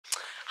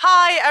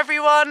Hi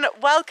everyone,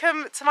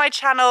 welcome to my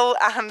channel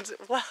and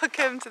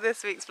welcome to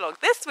this week's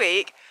vlog. This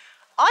week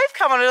I've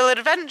come on a little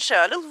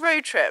adventure, a little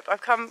road trip. I've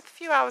come a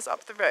few hours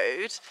up the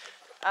road.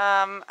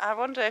 I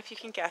wonder if you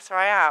can guess where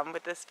I am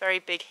with this very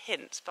big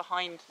hint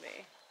behind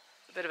me.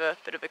 A bit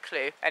of a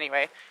clue.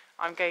 Anyway,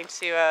 I'm going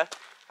to,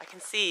 I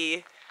can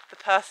see the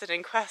person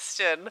in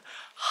question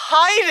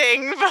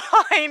hiding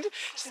behind.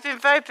 She's been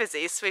very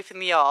busy sweeping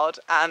the yard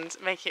and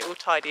making it all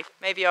tidy.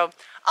 Maybe I'll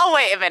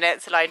wait a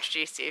minute till I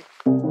introduce you.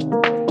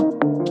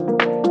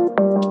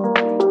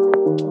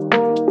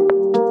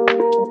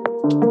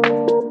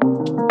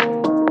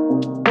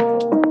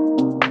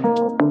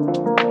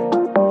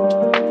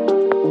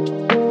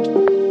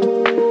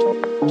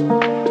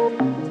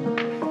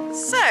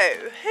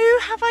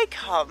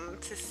 Come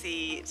to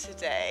see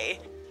today.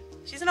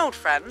 She's an old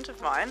friend of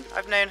mine.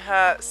 I've known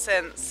her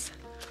since,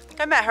 I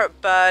think I met her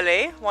at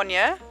Burley 1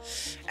 year.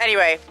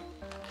 Anyway,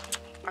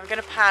 I'm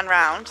gonna pan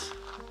round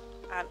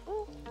and,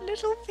 oh,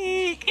 little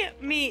peek,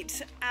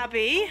 meet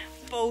Abby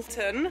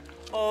Bolton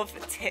of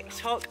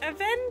TikTok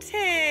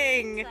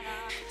Eventing.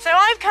 So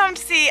I've come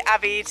to see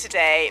Abby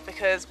today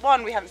because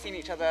one, we haven't seen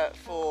each other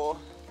for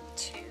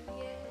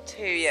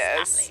 2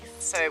 years,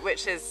 so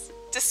which is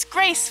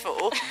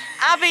disgraceful.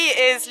 Abby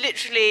is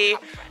literally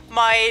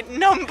my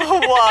number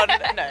one,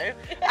 no,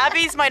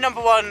 Abby's my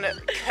number one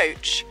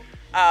coach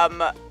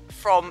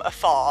from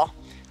afar,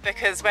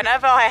 because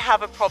whenever I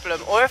have a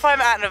problem or if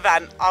I'm at an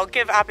event, I'll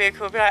give Abby a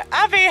call and be like,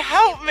 Abby,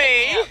 help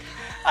me.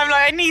 I'm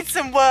like, I need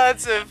some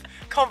words of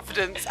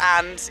confidence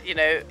and, you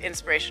know,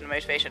 inspiration and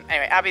motivation.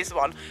 Anyway, Abby's the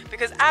one,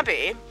 because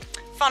Abby,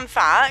 fun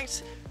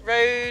fact,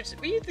 were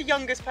you the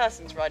youngest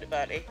person to ride at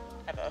Burley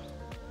ever?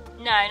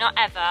 No, not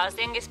ever. I was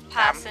the youngest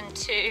person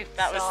to.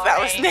 That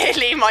was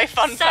nearly my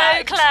fun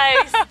fact. So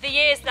close. The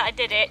years that I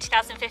did it,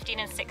 2015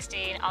 and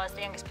 16, I was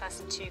the youngest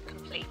person to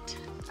complete.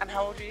 And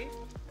how old were you?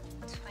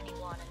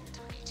 21 and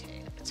 22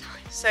 at the time.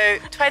 So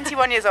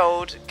 21 years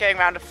old, going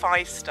around a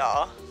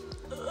 5-star.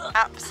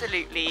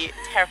 Absolutely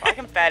terrifying. I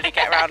can barely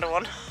get around a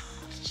 100.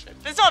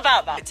 But it's not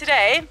about that.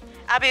 Today,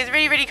 Abby is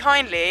really, really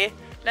kindly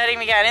letting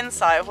me get an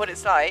insight of what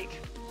it's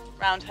like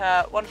around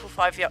her wonderful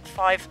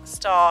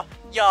 5-star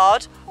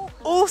yard.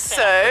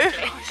 Also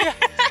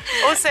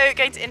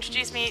going to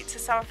introduce me to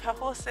some of her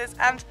horses,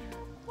 and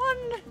 1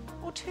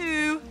 or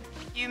 2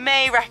 you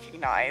may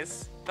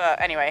recognise. But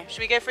anyway,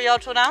 should we go for a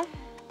yard tour now?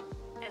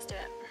 Let's do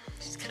it.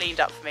 She's cleaned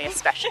up for me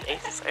especially,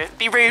 so it'd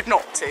be rude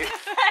not to.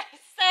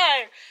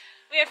 So,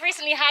 we have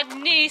recently had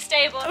new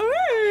stables on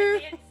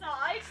the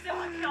inside, so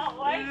I can't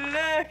wait.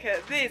 Look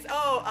at this.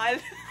 Oh,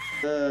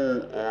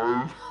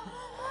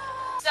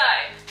 So,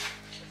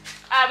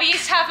 we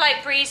used to have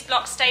like breeze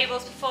block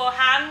stables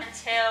beforehand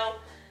until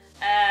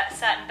a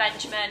certain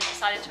Benjamin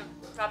decided to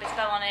rub his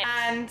bum on it.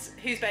 And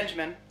who's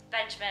Benjamin?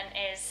 Benjamin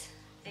is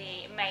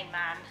the main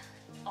man,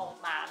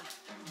 old man,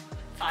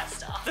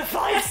 5-star. The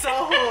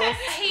 5-star horse.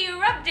 He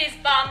rubbed his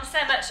bum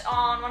so much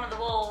on one of the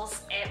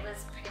walls, it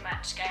was pretty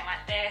much going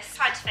like this.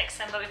 Tried to fix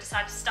them, but we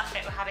decided to stuff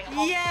it with having a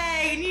whole...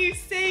 Yay, new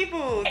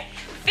stables.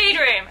 Feed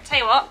room, I tell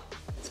you what.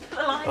 Put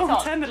the lights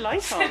on. Turn the light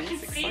on. So you can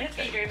see the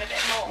feed room a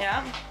bit more.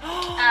 Yeah.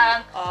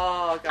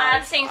 Oh, guys,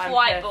 I'm seeing for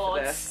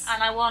whiteboards,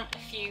 and I want a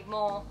few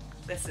more.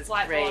 This is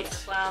whiteboards great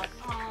as well.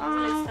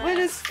 Oh,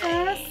 Willa's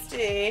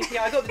thirsty.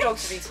 Yeah, I got the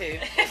dogs with me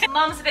too.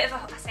 Mum's a bit of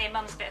a, I say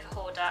Mum's a bit of a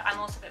hoarder. I'm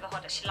also a bit of a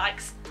hoarder. She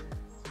likes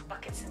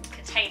buckets and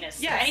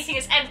containers. Yes. So anything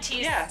that's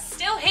empty is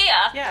still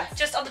here. Yes.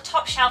 Just on the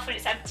top shelf when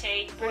it's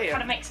empty. Brilliant. It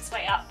kind of makes its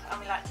way up, and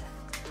we like to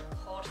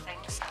hoard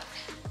things.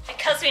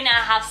 Because we now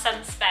have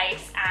some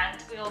space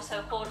and we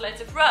also hoard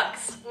loads of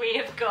rugs, we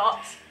have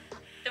got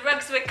the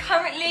rugs we're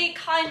currently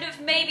kind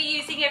of maybe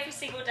using every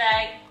single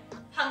day.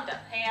 Hung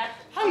up here.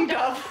 Hung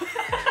up.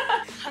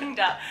 Hung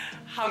up.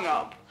 Hung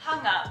up.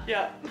 Hung up.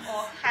 Yeah.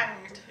 Or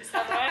hanged, is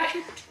that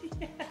right?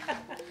 Yeah.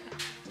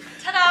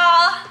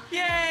 Ta-da!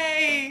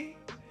 Yay!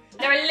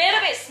 They're a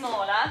little bit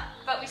smaller,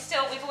 but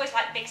we've always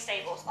liked big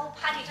stables. Oh,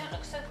 Paddy, don't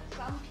look so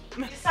grumpy.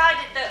 We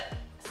decided that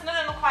some of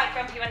them are quite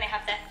grumpy when they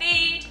have their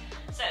feed,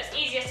 so it's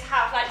easier to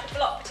have like the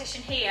block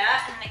partition here,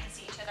 and they can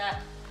see each other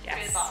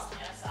through the bars on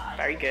the other side.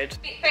 Very good.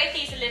 Both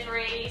these are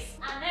liveries.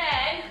 And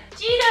then,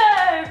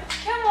 Gino!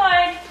 Come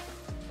on!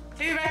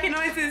 Who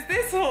recognises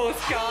this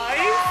horse,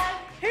 guys?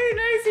 Who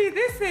knows who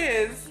this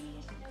is?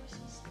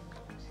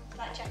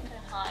 Like Jekyll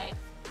and Hyde.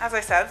 As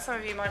I said, some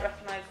of you might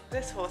recognise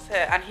this horse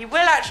here, and he will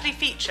actually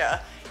feature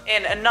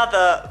in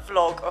another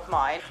vlog of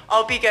mine.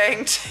 I'll be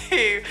going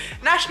to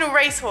National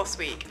Racehorse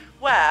Week,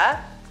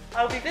 where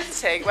I'll be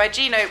visiting where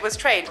Gino was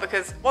trained,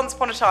 because once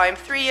upon a time,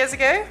 3 years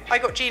ago, I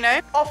got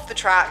Gino off the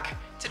track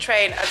to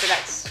train as an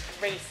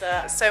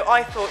ex-racer. So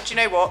I thought, do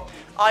you know what?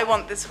 I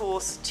want this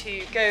horse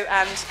to go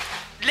and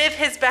live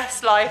his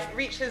best life,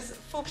 reach his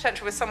full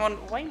potential with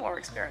someone way more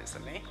experienced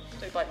than me.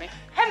 Don't bite me.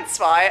 Hence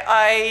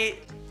why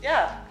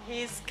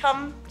he's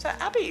come to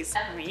Abby's.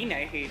 We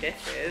know who this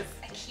is.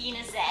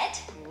 Akina Z.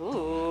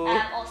 Ooh.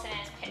 Also known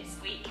as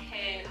Pipsqueak,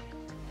 who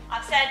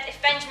I've said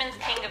if Benjamin's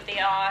king of the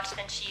yard,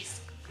 then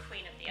she's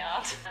queen of the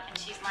yard. And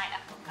she's my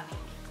up-and-coming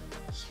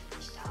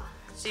shooting star.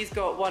 She's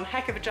got one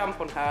heck of a jump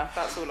on her,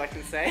 that's all I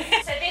can say.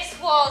 So this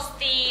was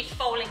the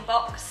foaling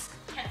box,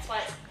 hence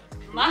why it's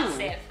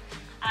massive.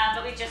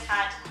 But we just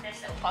had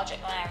this little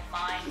project on there of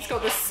mine. It's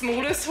got the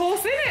smallest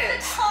horse in it.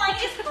 The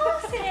tiniest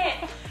horse in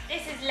it.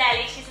 This is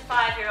Lily, she's a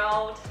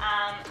 5-year-old,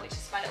 which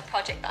is my little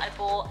project that I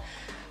bought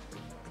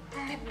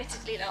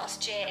admittedly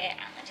last year, and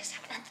I just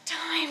haven't had the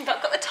time, but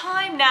I've got the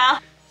time now.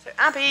 So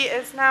Abby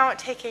is now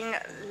taking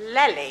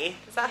Lily,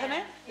 is that her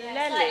name?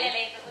 Yeah, it's like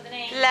Lily, but with an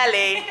E.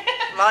 Lily,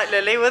 like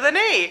Lily with an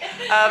E,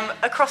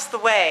 across the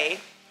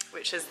way,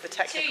 which is the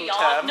technical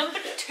term.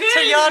 To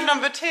yard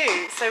number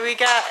 2. So we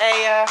get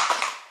a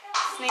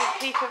sneak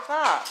peek of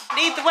that.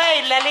 Lead the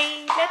way,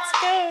 Lily, let's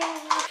go.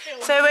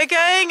 So we're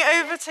going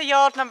over to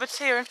yard number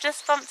 2 and I've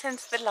just bumped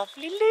into the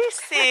lovely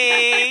Lucy.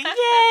 Yay,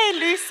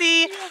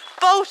 Lucy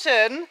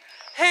Bolton,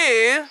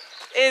 who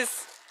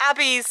is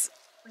Abby's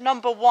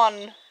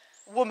 #1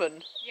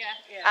 woman.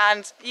 Yeah.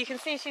 And you can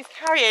see she's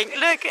carrying,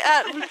 look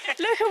at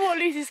what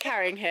Lucy's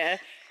carrying here.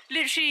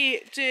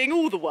 Literally doing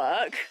all the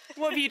work.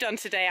 What have you done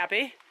today,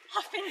 Abby?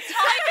 I've been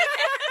tired.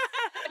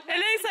 It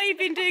looks like you've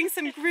been doing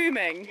some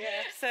grooming.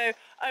 Yeah. So,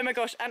 oh my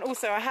gosh, and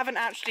also I haven't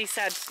actually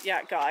said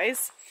yet,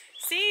 guys.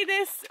 See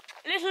this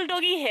little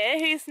doggy here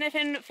who's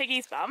sniffing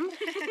Figgy's bum?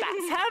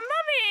 That's her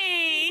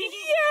mummy!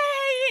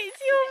 Yay,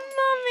 it's your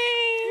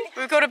mummy!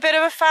 We've got a bit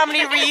of a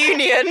family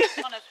reunion.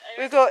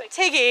 We've got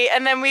Tiggy,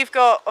 and then we've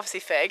got, obviously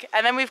Fig,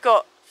 and then we've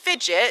got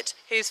Fidget,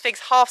 who's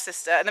Fig's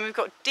half-sister, and then we've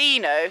got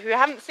Dino, who I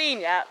haven't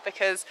seen yet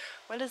because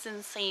Willa's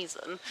in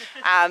season,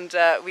 and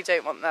we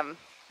don't want them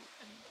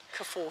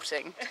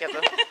cavorting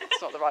together.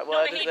 It's not the right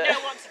word, is it? Know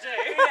what to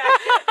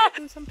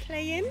do. Do some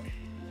playing.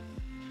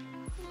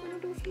 We're gonna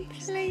do some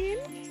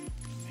playing.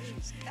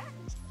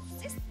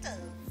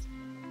 Sisters.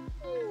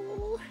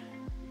 Ooh.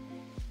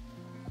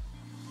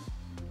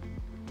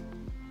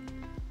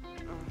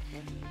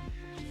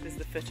 This is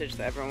the footage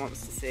that everyone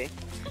wants to see.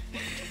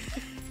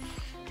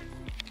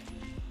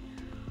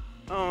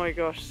 Oh my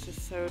gosh, this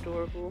is so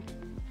adorable.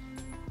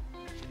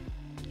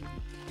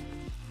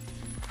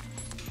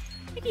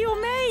 Look at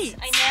your mates!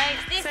 I know.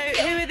 This So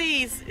who are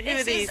these? Who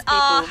are these is people?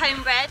 our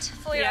homebred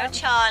 4-year-old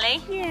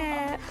Charlie.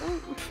 Yeah.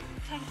 Ooh.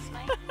 Thanks,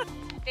 mate.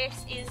 This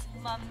is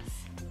Mum's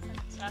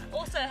sister,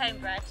 also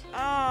homebred.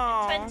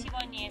 Oh.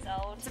 21 years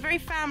old. It's a very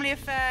family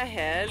affair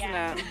here, isn't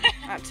Yeah. it?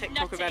 At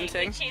TikTok Nutty,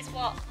 eventing. which is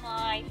what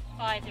my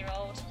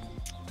 5-year-old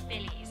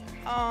Billy is.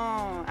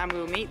 Oh, and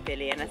we'll meet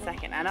Billy in a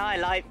second. And I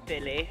like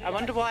Billy. I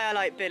wonder why I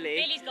like Billy.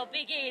 Billy's got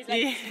big ears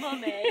like his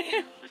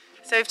mummy.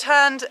 So we've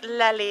turned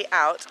Lely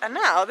out, and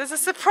now there's a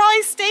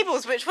surprise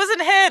stables which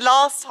wasn't here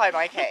last time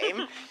I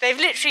came. They've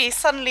literally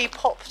suddenly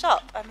popped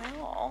up, and they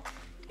are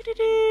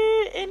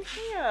in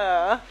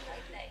here.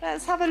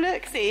 Let's have a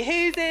look. See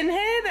who's in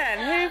here then.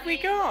 Who have we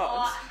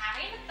got?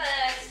 Harry, the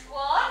first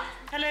one.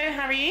 Hello,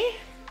 Harry.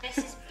 This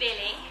is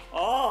Billy.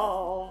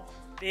 Oh,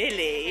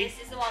 Billy. This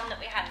is the one that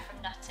we had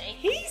from Nutty.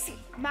 He's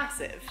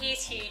massive.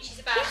 He's huge. He's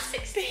about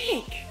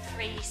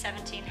 63,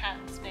 17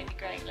 hands, maybe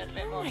growing a little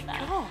bit more than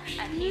that. Oh my gosh,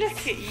 And he's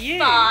look at you.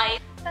 5.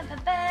 Bam, bam,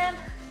 bam.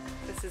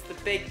 This is the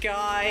big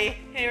guy.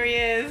 Here he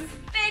is.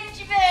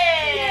 Benjamin!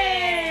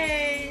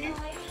 Yay!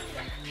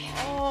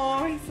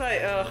 Oh, he's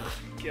like, oh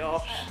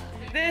gosh.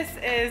 This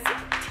is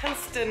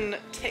Tilston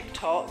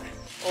TikTok,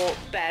 or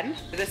Ben.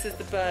 This is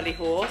the burly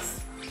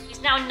horse.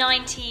 He's now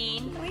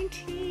 19.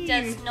 19.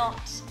 Does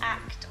not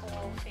act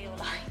or feel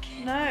like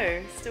it.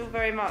 No, still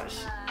very much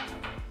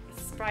a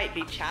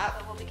sprightly chap.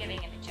 But we'll be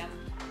giving him a jump.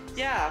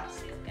 Yeah.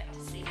 So you'll get to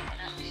see him in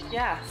action.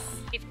 Yes.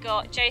 We've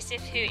got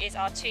Joseph, who is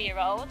our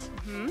 2-year-old,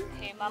 Mm-hmm.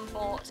 who Mum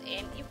bought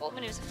in. You bought him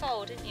when he was a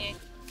foal, didn't you?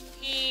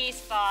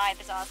 He's by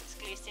Bazaar's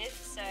exclusive,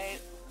 so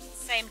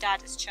same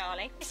dad as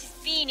Charlie. This is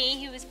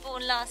Beanie, who was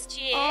born last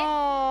year.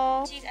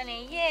 Oh. She's only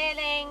a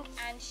yearling,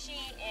 and she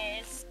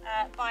is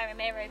by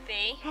Ramiro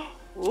B.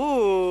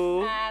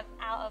 Ooh. Out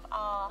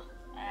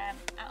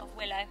of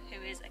Willow,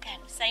 who is again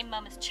same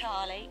mum as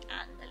Charlie,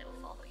 and the little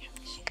foal that we have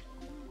this year.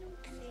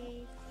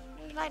 See,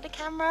 you like the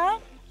camera?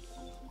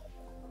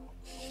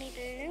 Really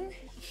do.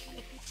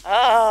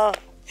 Oh,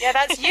 yeah,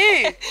 that's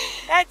you.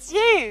 That's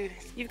you.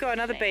 You've got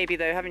another baby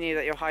though, haven't you,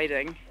 that you're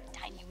hiding?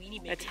 Tiny weeny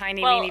baby. A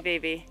tiny Well, weeny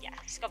baby. Yeah,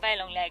 she's got very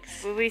long legs.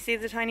 Will we see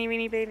the tiny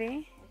weeny baby?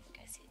 We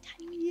can go see the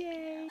tiny weeny baby.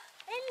 Yay.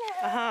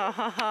 Hello.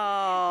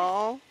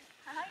 Oh.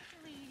 Hi,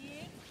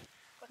 sweetie.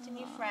 Got a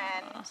new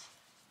friend.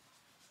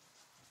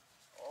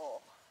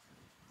 Oh.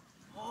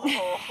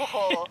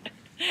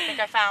 I think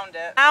I found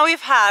it. Now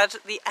we've had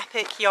the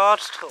epic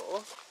yard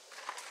tour.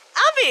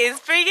 Abby is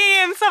bringing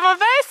in someone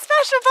very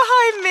special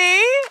behind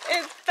me.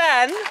 It's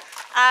Ben,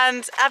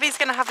 and Abby's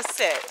going to have a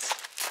sit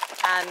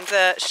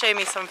and show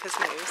me some of his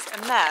moves.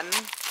 And then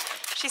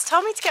she's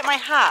told me to get my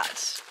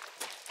hat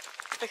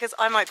because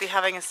I might be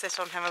having a sit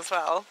on him as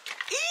well.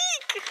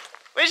 Eek!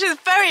 Which is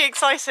very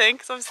exciting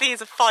because obviously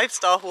he's a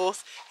 5-star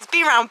horse. He's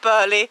been around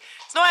Burley.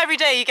 It's not every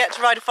day you get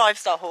to ride a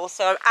 5-star horse,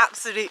 so I'm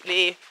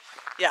absolutely,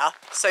 yeah,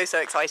 so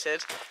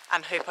excited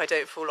and hope I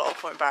don't fall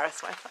off or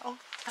embarrass myself.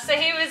 So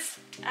he was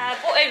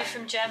brought over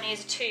from Germany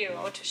as a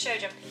 2-year-old to a show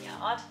jumping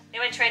yard. They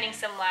went training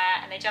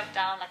somewhere and they jumped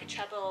down like a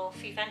treble, a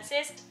few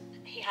fences.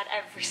 He had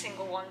every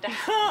single one down.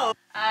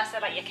 So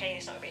like, okay,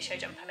 he's not gonna be a show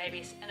jumper, maybe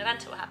an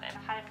eventer will have him.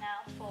 I've had him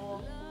now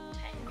for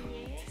 10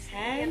 years.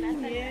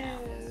 10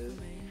 years.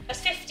 I was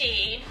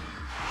 15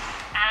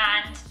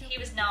 and he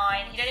was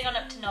 9. He'd only gone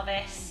up to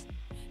novice.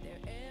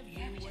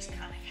 Yeah, we just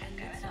kind of kept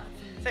going up.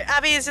 So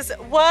Abby is just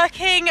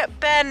working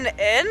Ben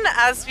in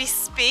as we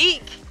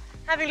speak.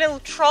 Having a little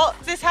trot.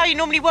 Is this how you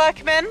normally work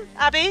him in,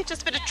 Abby?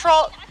 Just a bit of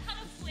trot? I kind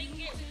of wing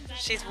it.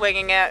 She's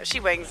winging it. She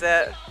wings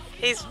it.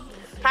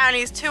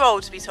 Apparently he's too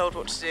old to be told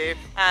what to do.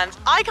 And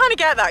I kind of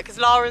get that because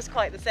Lara's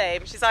quite the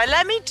same. She's like,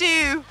 let me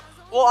do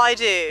what I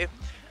do.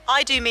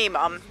 I do me,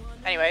 mum.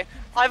 Anyway,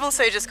 I've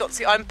also just got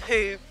to, I'm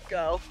poo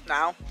girl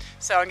now.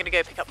 So I'm going to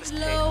go pick up this poo.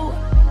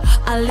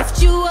 I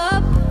lift you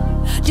up,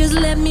 just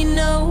let me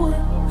know.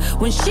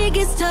 When shit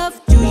gets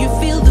tough, do you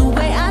feel the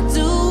way I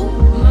do?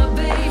 My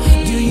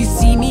baby. Do you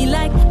see me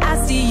like I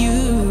see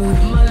you?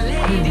 My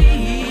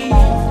lady,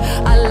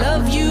 I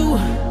love you.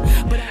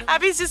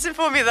 Abby's just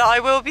informed me that I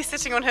will be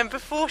sitting on him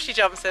before she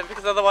jumps in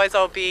because otherwise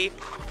I'll be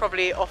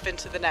probably off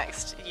into the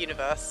next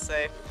universe.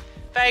 So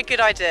very good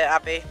idea,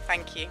 Abby.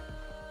 Thank you.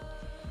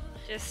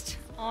 Just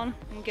on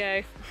and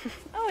go.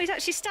 Oh, he's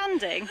actually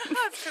standing.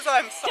 That's because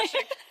I'm such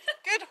a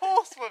good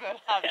horsewoman,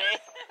 Abby.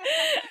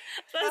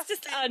 That's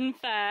just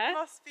unfair.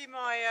 Must be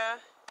my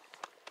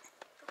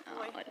good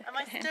boy. Am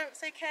I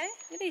stirrups okay?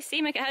 How do you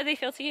seem okay? How do they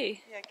feel to you?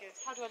 Yeah, good.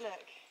 How do I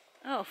look?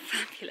 Oh,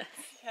 fabulous.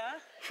 Yeah?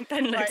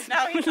 Ben looks Right,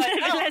 now he's like,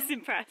 now, less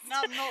impressed.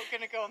 now I'm not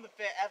going to go on the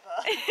bit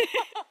ever.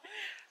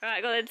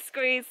 Right, go ahead,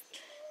 squeeze.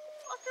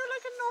 I feel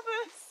like a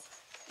novice.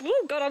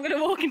 Oh God, I'm going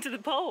to walk into the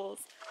poles.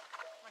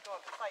 Oh my God,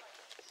 it's like,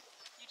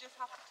 you just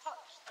have to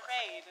touch the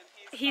rein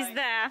and He's like,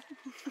 there.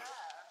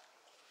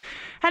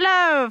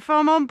 Hello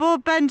from on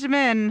board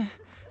Benjamin.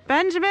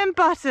 Benjamin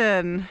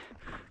Button.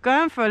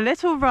 Going for a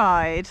little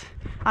ride.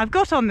 I've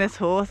got on this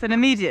horse and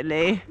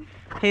immediately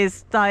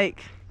his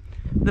like,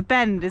 the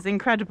bend is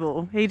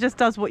incredible. He just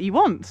does what you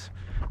want.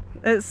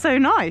 It's so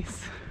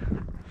nice.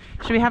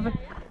 Should we have a...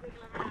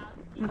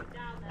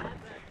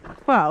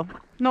 Well,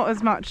 not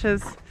as much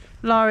as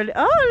Lara...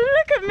 Oh,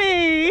 look at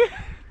me!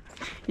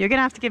 You're going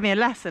to have to give me a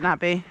lesson,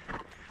 Abby.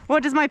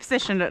 What does my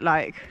position look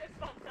like?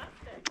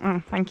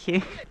 Oh, thank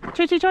you.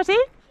 Trotty trotty?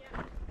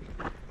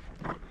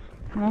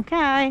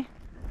 Okay.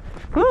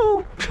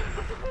 Ooh!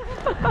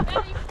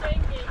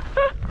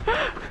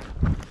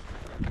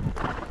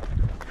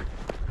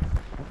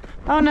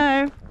 Oh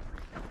no.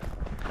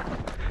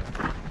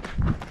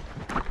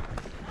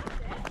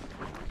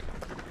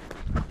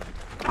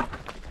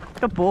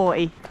 Good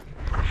boy.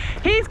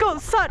 He's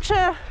got such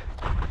a...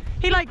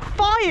 He like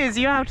fires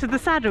you out of the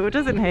saddle,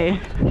 doesn't he?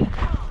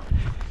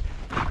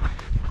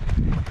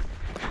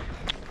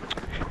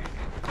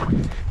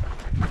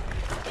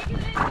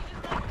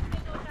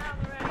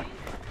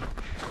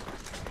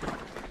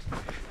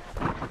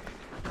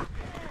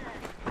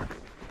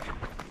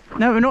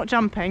 No, we're not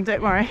jumping,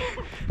 don't worry.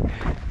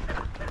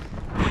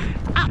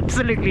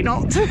 Absolutely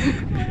not.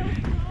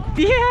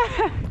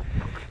 Yeah.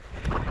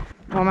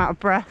 Oh, I'm out of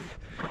breath.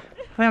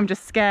 I'm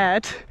just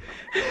scared.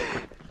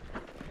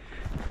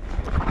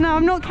 No,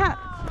 I'm not cat.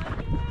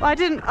 I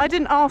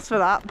didn't ask for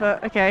that,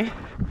 but okay.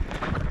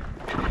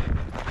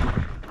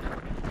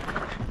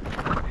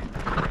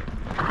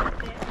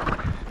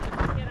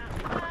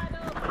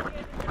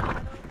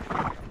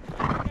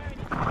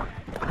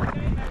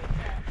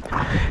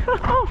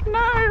 Oh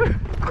no,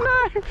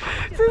 no.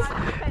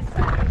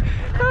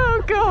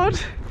 Oh God.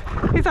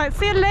 He's like,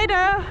 see you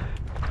later.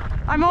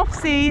 I'm off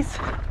seas.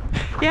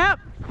 Yep.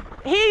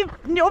 He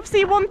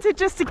obviously wanted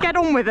just to get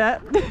on with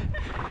it.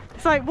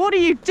 It's like, what are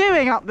you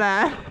doing up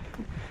there?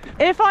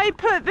 If I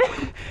put this,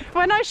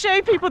 when I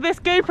show people this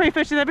GoPro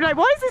footage, they'll be like,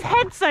 why is his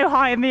head so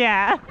high in the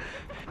air?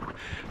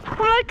 I'm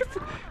like, cause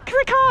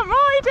I can't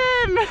ride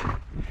him.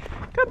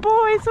 Good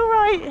boy, it's all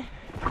right.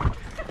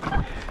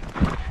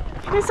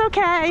 It's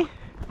okay.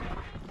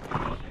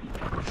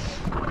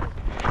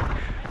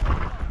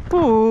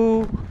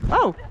 Ooh.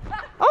 Oh.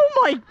 Oh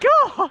my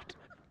God.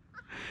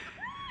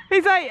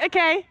 He's like,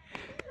 okay.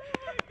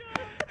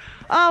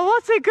 Oh,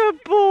 what a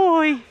good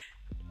boy.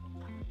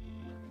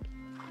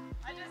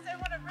 I just don't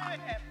want to ruin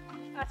him.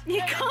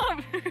 You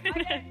can't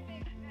ruin it.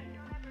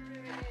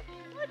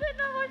 I don't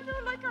know, I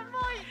feel like I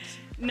might.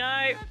 No.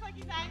 It looks like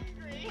he's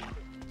angry.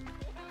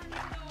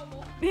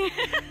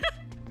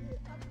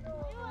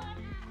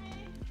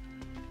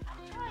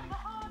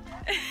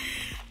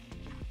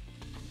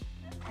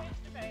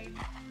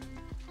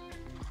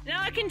 No,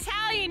 I can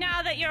tell you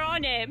now that you're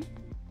on him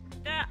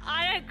that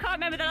I can't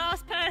remember the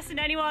last person,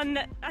 anyone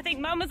that, I think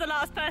Mum was the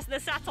last person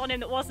that sat on him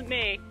that wasn't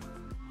me.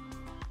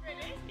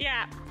 Really?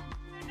 Yeah.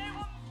 So no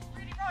one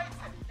really rides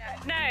him?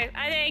 No,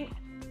 I think,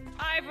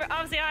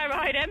 obviously I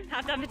ride him,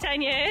 have done for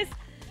 10 years.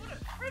 What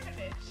a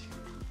privilege.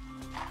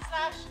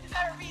 Slash, is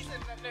there a reason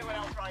that no one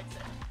else rides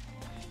him?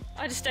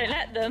 I just don't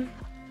let them.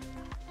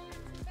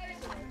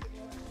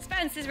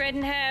 Spencer's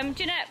ridden him,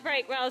 Jeanette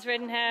Breakwell's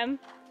ridden him.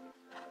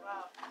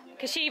 Wow.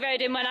 because she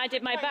rode him when I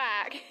did my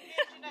back.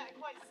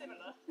 Quite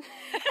similar.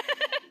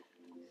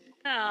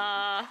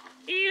 Aww,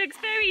 he looks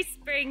very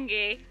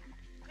springy.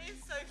 He's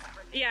so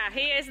springy. Yeah,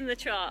 he is in the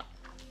trot.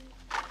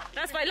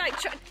 That's why, like,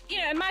 you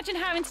know, imagine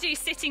having to do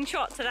sitting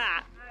trot to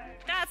that.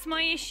 That's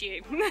my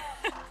issue. When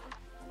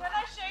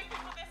I show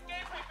people this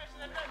GoPro footage,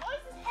 they're like, why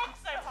is his head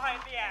so high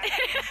in the air?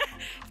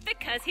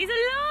 Because he's a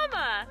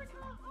llama.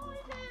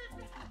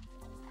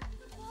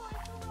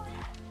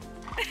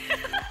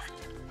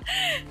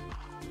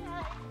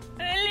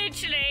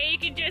 Literally, you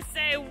can just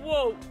say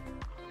whoa,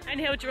 and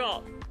he'll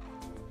drop.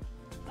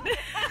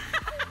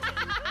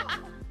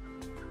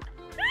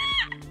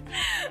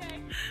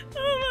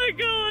 Oh my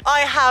god.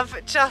 I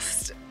have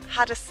just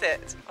had a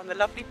sit on the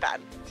lovely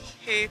Ben,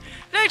 who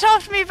looked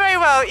after me very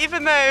well,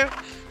 even though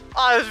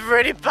I was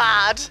really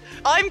bad.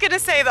 I'm going to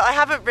say that I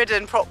haven't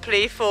ridden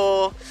properly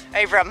for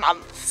over a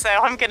month, so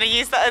I'm going to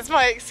use that as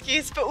my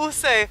excuse, but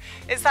also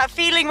it's that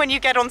feeling when you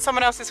get on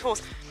someone else's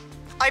horse.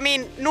 I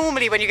mean,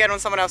 normally when you get on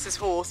someone else's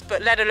horse,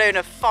 but let alone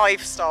a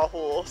 5-star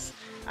horse,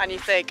 and you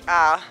think,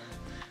 I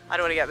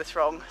don't want to get this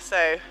wrong.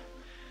 So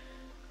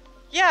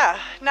yeah,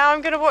 now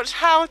I'm going to watch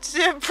how to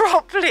do it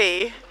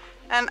properly.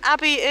 And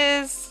Abby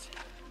is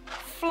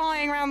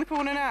flying around the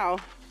corner now.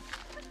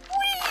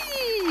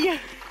 Whee!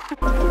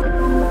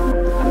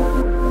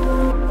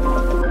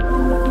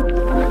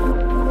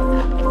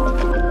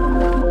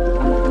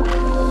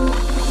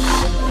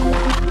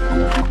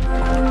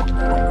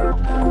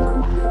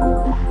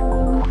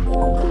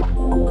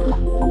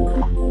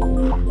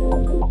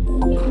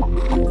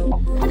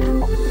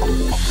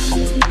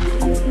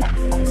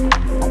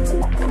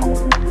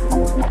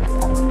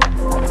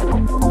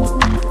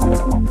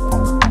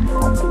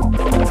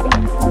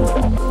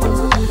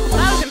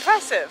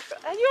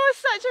 You're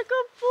such a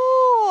good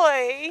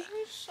boy.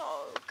 You're so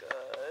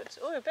good.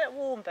 Oh, a bit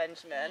warm,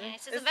 Benjamin. Yeah,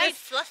 it's very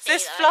fluffy.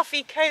 This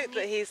fluffy coat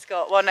that he's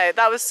got. Well, no,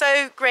 that was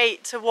so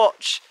great to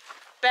watch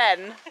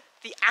Ben,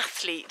 the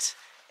athlete,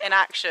 in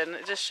action.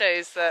 It just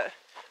shows that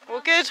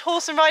what good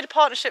horse and rider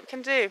partnership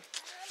can do.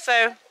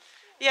 So,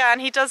 yeah,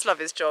 and he does love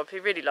his job. He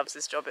really loves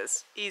his job.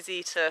 It's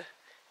easy to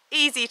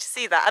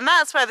see that, and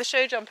that's where the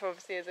show jumper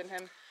obviously is in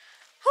him.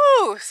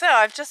 Whew, so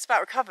I've just about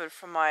recovered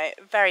from my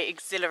very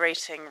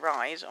exhilarating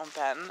ride on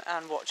Ben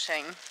and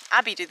watching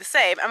Abby do the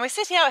same. And we're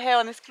sitting out here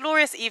on this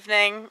glorious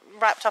evening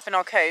wrapped up in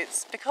our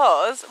coats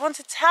because I want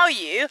to tell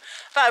you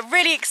about a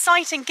really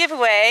exciting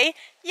giveaway,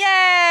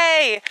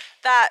 yay,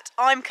 that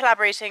I'm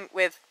collaborating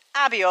with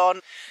Abby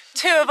on.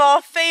 2 of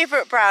our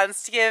favourite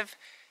brands to give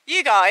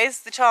you guys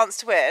the chance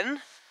to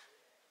win,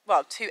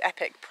 well, 2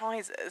 epic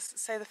prizes.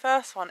 So the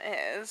first one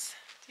is,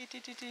 see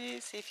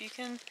if you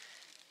can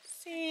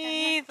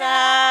see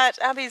that.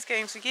 Abby's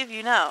going to give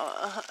you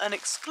now an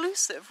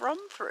exclusive run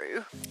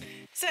through.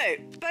 So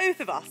both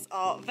of us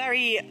are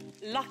very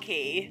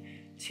lucky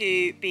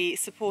to be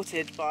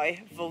supported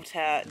by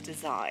Voltaire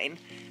Design,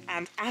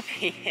 and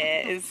Abby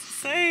here is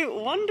so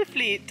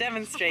wonderfully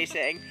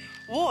demonstrating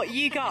what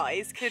you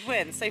guys could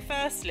win. So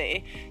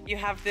firstly, you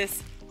have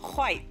this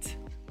white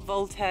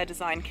Voltaire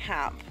Design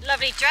cap.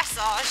 Lovely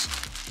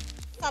dressage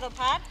saddle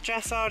pad.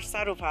 Dressage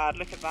saddle pad,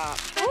 look at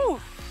that. Ooh.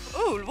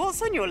 Ooh,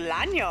 what's on your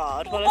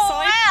lanyard? Well,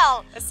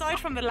 aside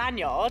from the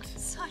lanyard.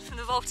 Aside from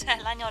the Voltaire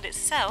lanyard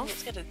itself.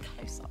 Let's get a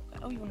close up.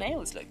 Oh, your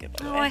nails look good,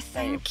 by the way. way.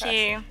 Thank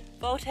you.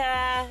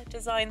 Voltaire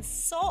Design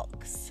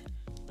socks.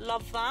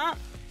 Love that.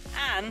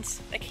 And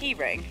a key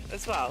ring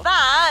as well.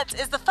 That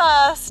is the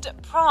first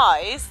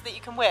prize that you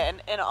can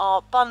win in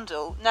our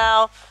bundle.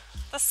 Now,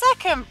 the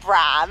second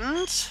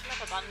brand,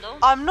 another bundle.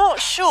 I'm not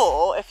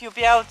sure if you'll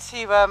be able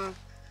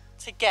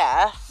to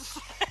guess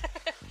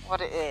what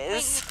it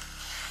is.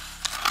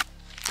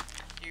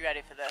 You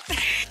ready for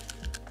this?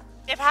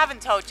 If I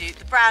haven't told you,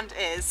 the brand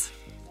is,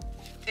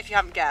 if you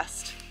haven't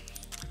guessed,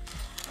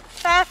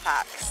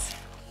 Fairfax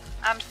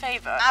and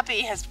Favour.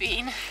 Abby has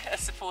been a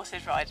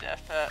supported rider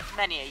for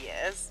many a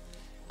years.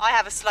 I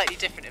have a slightly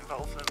different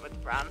involvement with the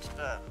brand,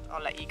 but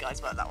I'll let you guys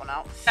work that one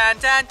out. Dan,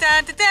 dan,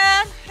 dan, dan,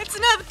 dan. It's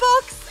another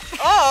box.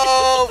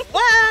 Oh,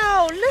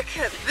 wow, look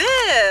at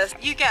this.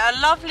 You get a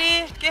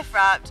lovely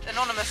gift-wrapped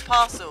anonymous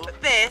parcel. But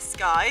this,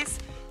 guys,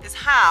 is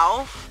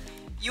how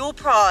your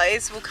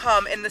prize will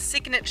come in the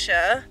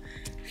signature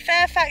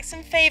Fairfax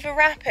and Favour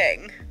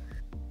wrapping.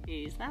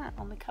 Who's that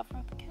on the cover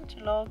of the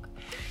catalogue?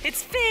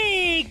 It's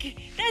Fig!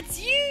 That's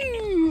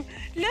you!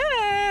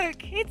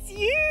 Look, it's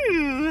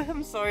you!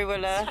 I'm sorry,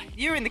 Willa.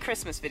 You're in the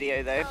Christmas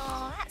video though.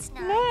 Oh, that's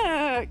nice.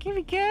 Look, here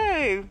we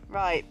go.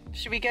 Right,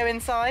 should we go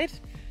inside?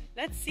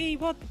 Let's see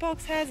what the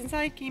box has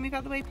inside. Can you move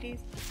out the way,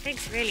 please?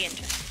 Fig's really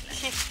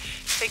interesting.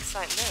 Fig's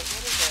like, look,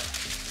 what is it?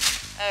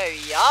 Oh,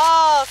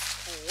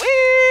 yes,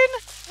 queen!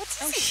 What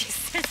is it? She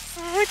says,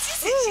 what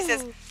is it? She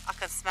says, I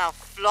can smell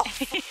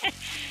fluff. It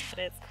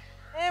is.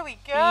 Here we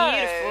go.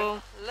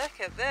 Beautiful. Look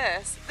at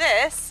this.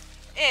 This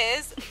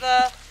is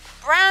the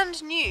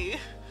brand new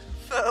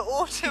for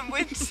autumn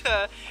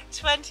winter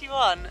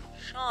 21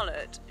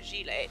 Charlotte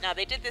gilet. Now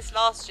they did this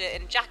last year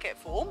in jacket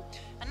form,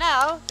 and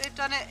now they've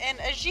done it in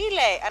a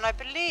gilet. And I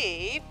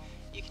believe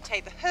you can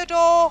take the hood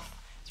off.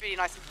 It's really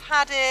nice and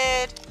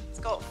padded. It's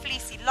got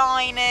fleecy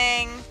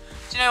lining.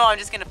 Do you know what? I'm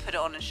just going to put it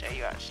on and show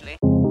you actually.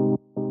 Oh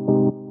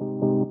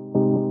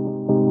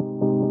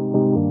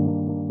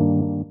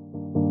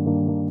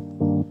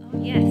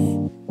yes.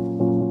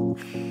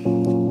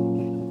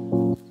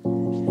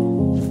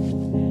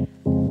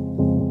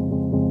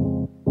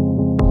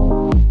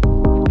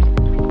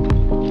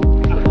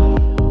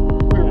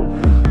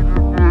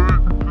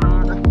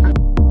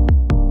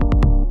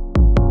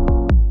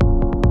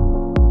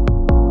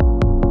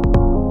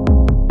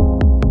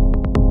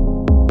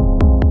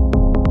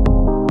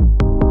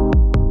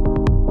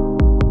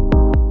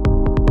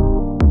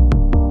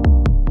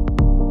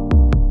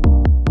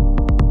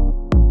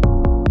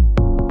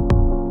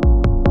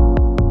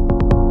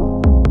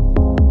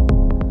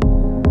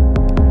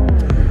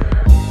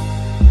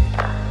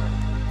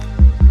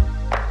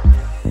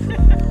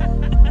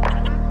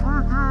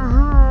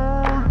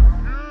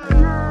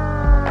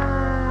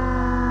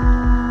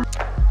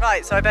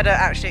 Right, so I better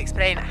actually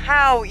explain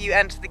how you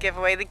enter the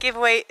giveaway. The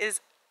giveaway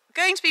is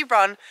going to be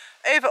run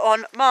over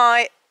on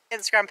my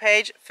Instagram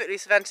page,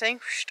 Footluce Eventing.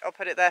 I'll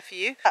put it there for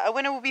you. A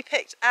winner will be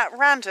picked at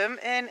random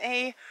in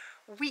a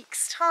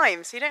week's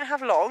time, so you don't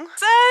have long.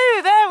 So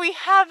there we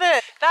have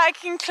it. That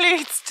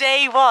concludes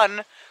day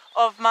one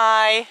of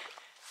my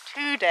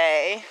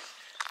 2-day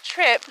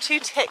trip to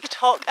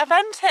TikTok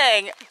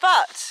eventing.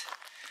 But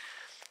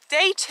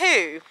day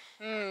two,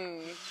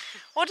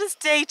 what does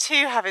day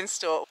two have in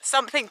store?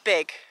 Something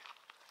big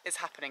is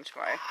happening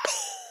tomorrow.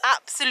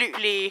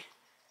 Absolutely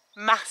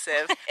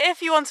massive.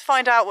 If you want to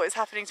find out what is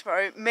happening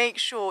tomorrow, make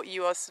sure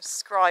you are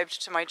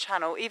subscribed to my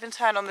channel. Even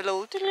turn on the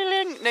little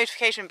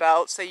notification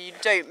bell so you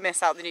don't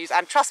miss out the news.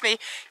 And trust me,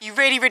 you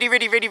really don't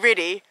want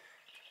to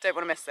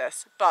miss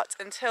this. But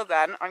until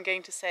then, I'm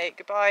going to say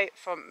goodbye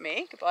from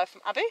me, goodbye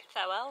from Abby.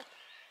 Farewell.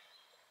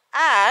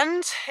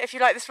 And if you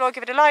like this vlog,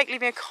 give it a like,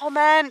 leave me a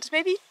comment,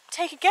 maybe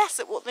take a guess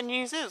at what the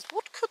news is.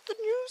 What could the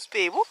news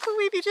be? What could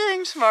we be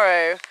doing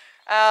tomorrow?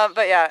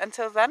 But yeah,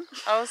 until then,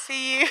 I will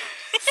see you,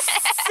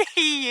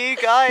 see you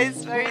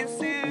guys very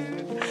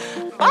soon.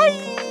 Bye!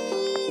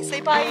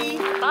 Say bye.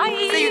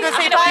 Bye. So you're going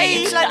to say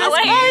bye like this?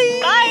 Bye!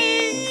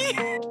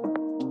 Bye.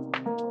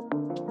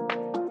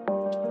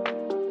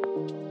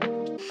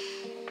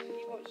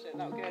 You watched it,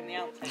 that'll go in the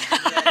outtake.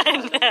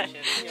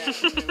 Yeah,